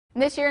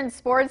This year in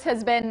sports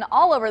has been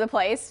all over the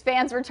place.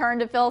 Fans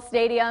returned to fill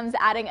stadiums,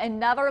 adding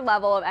another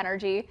level of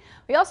energy.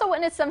 We also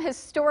witnessed some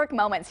historic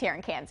moments here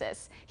in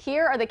Kansas.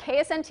 Here are the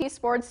KSNT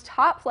Sports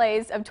top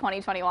plays of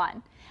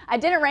 2021. I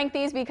didn't rank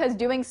these because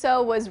doing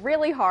so was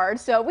really hard,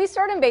 so we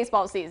start in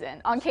baseball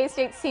season. On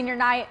K-State's senior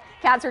night,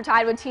 Cats are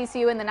tied with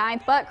TCU in the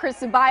ninth, but Chris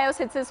Ceballos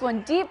hits this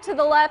one deep to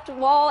the left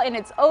wall and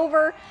it's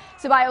over.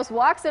 Ceballos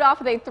walks it off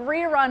with a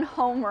 3-run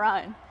home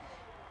run.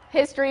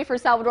 History for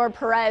Salvador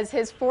Perez,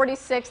 his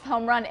 46th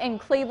home run in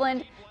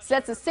Cleveland,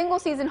 sets a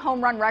single-season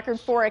home run record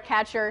for a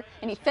catcher,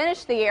 and he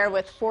finished the year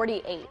with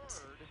 48.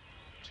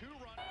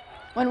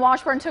 When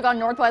Washburn took on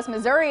Northwest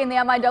Missouri in the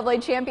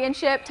MIAA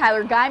championship,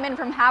 Tyler Guyman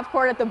from half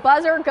court at the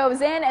buzzer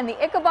goes in, and the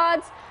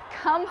Ichabods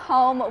come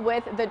home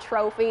with the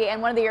trophy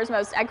and one of the year's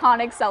most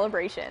iconic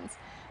celebrations.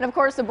 And of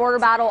course, the border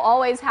battle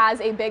always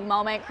has a big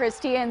moment.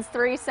 Christian's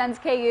 3 sends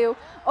KU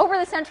over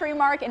the century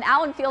mark, and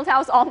Allen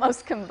Fieldhouse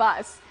almost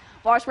combusts.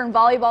 Washburn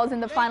volleyball is in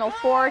the Final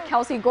Four.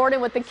 Kelsey Gordon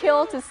with the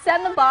kill to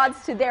send the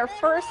Bods to their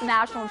first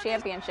national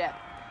championship.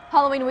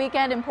 Halloween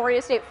weekend,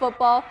 Emporia State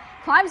football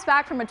climbs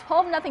back from a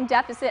 12-0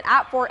 deficit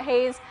at Fort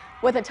Hays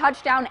with a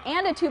touchdown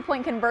and a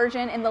 2-point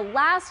conversion in the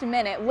last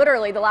minute,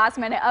 literally the last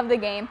minute of the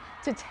game,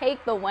 to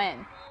take the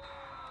win.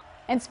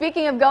 And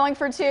speaking of going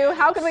for two,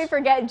 how could we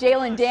forget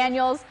Jalen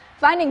Daniels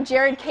finding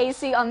Jared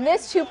Casey on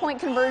this 2-point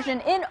conversion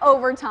in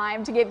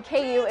overtime to give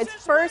KU its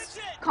first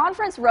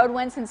conference road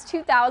win since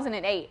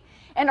 2008.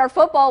 And our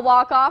football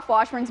walk-off,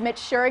 Washburn's Mitch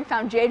Schurig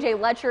found J.J.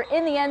 Letcher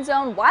in the end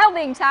zone while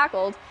being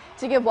tackled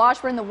to give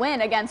Washburn the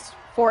win against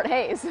Fort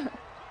Hays.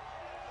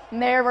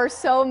 And there were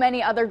so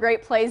many other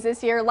great plays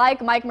this year,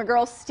 like Mike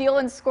McGurl's steal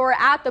and score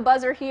at the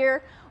buzzer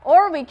here,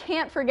 or we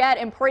can't forget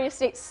Emporia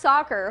State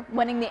soccer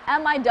winning the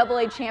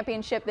MIAA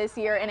championship this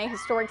year in a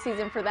historic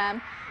season for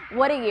them.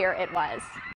 What a year it was.